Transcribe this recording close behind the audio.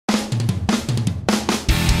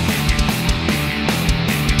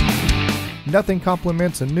Nothing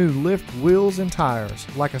complements a new lift, wheels, and tires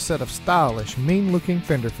like a set of stylish, mean-looking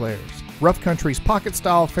fender flares. Rough Country's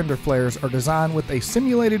pocket-style fender flares are designed with a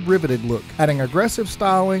simulated riveted look, adding aggressive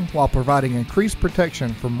styling while providing increased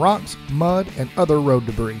protection from rocks, mud, and other road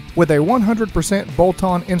debris. With a 100%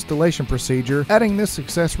 bolt-on installation procedure, adding this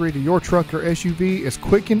accessory to your truck or SUV is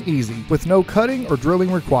quick and easy, with no cutting or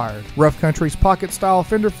drilling required. Rough Country's pocket-style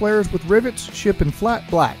fender flares with rivets ship in flat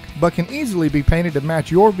black, but can easily be painted to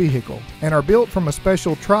match your vehicle, and are built from a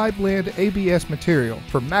special tri-blend ABS material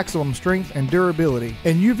for maximum strength and durability,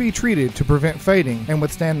 and UV treated to prevent fading and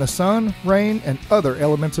withstand the sun, rain, and other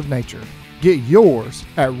elements of nature. Get yours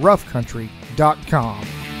at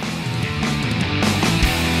roughcountry.com.